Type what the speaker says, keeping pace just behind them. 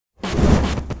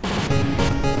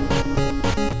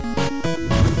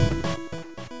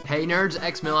Hey nerds,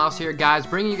 X Millhouse here, guys,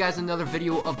 bringing you guys another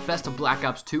video of Best of Black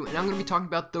Ops 2, and I'm going to be talking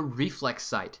about the Reflex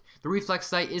sight. The Reflex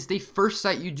sight is the first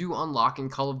sight you do unlock in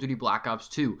Call of Duty Black Ops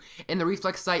 2, and the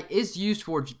Reflex sight is used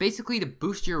for basically to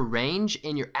boost your range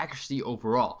and your accuracy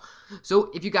overall.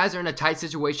 So if you guys are in a tight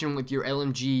situation with your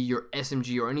LMG, your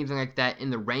SMG, or anything like that,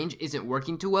 and the range isn't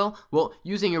working too well,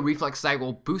 using your Reflex sight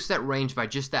will boost that range by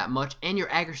just that much and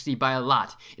your accuracy by a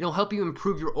lot. It'll help you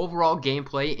improve your overall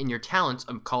gameplay and your talents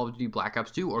of Call of Duty Black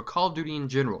Ops 2 or Call of Duty in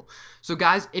general. So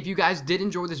guys, if you guys did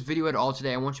enjoy this video at all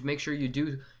today, I want you to make sure you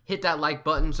do hit that like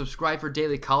button, subscribe for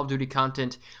daily Call of Duty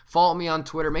content, follow me on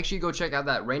Twitter, make sure you go check out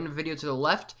that random video to the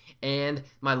left and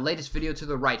my latest video to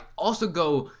the right. Also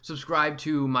go subscribe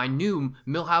to my new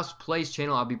Millhouse Plays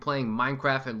channel. I'll be playing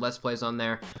Minecraft and Let's Plays on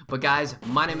there. But guys,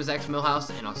 my name is X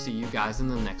Millhouse, and I'll see you guys in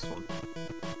the next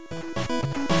one.